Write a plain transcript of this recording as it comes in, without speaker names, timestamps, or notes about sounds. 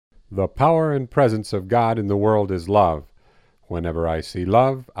The power and presence of God in the world is love. Whenever I see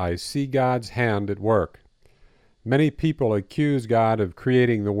love, I see God's hand at work. Many people accuse God of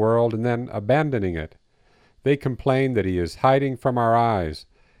creating the world and then abandoning it. They complain that He is hiding from our eyes.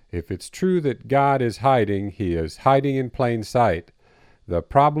 If it's true that God is hiding, He is hiding in plain sight. The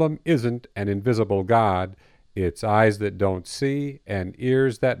problem isn't an invisible God. It's eyes that don't see and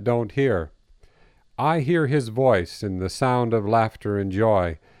ears that don't hear. I hear His voice in the sound of laughter and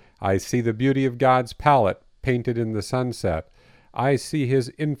joy. I see the beauty of God's palette painted in the sunset. I see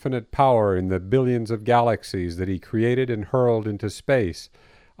His infinite power in the billions of galaxies that He created and hurled into space.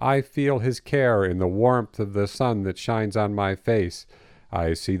 I feel His care in the warmth of the sun that shines on my face.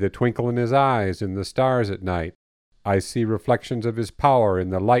 I see the twinkle in His eyes in the stars at night. I see reflections of His power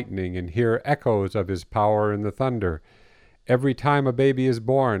in the lightning and hear echoes of His power in the thunder. Every time a baby is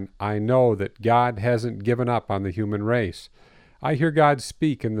born, I know that God hasn't given up on the human race. I hear God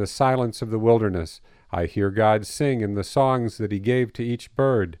speak in the silence of the wilderness. I hear God sing in the songs that He gave to each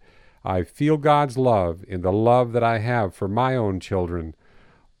bird. I feel God's love in the love that I have for my own children.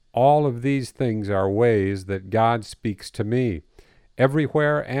 All of these things are ways that God speaks to me.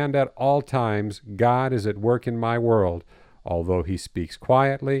 Everywhere and at all times, God is at work in my world. Although He speaks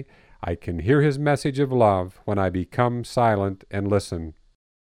quietly, I can hear His message of love when I become silent and listen.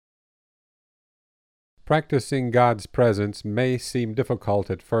 Practicing God's presence may seem difficult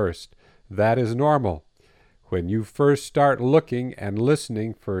at first. That is normal. When you first start looking and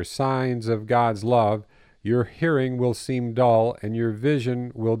listening for signs of God's love, your hearing will seem dull and your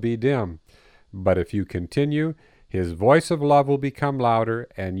vision will be dim. But if you continue, His voice of love will become louder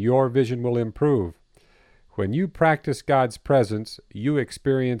and your vision will improve. When you practice God's presence, you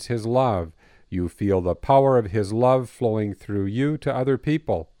experience His love. You feel the power of His love flowing through you to other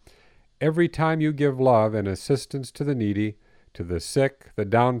people. Every time you give love and assistance to the needy, to the sick, the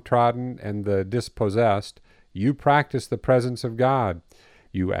downtrodden, and the dispossessed, you practice the presence of God.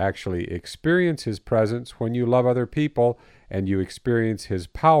 You actually experience His presence when you love other people, and you experience His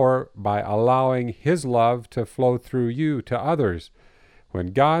power by allowing His love to flow through you to others. When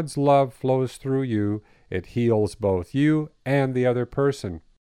God's love flows through you, it heals both you and the other person.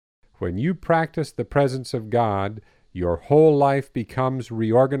 When you practice the presence of God, your whole life becomes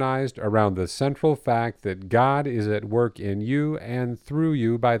reorganized around the central fact that God is at work in you and through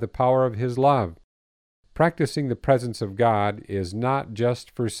you by the power of His love. Practicing the presence of God is not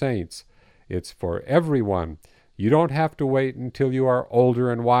just for saints. It's for everyone. You don't have to wait until you are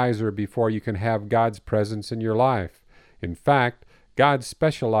older and wiser before you can have God's presence in your life. In fact, God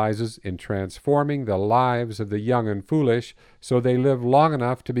specializes in transforming the lives of the young and foolish so they live long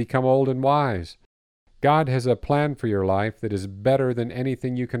enough to become old and wise. God has a plan for your life that is better than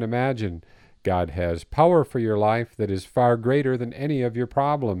anything you can imagine. God has power for your life that is far greater than any of your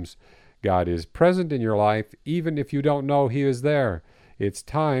problems. God is present in your life even if you don't know He is there. It's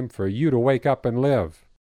time for you to wake up and live.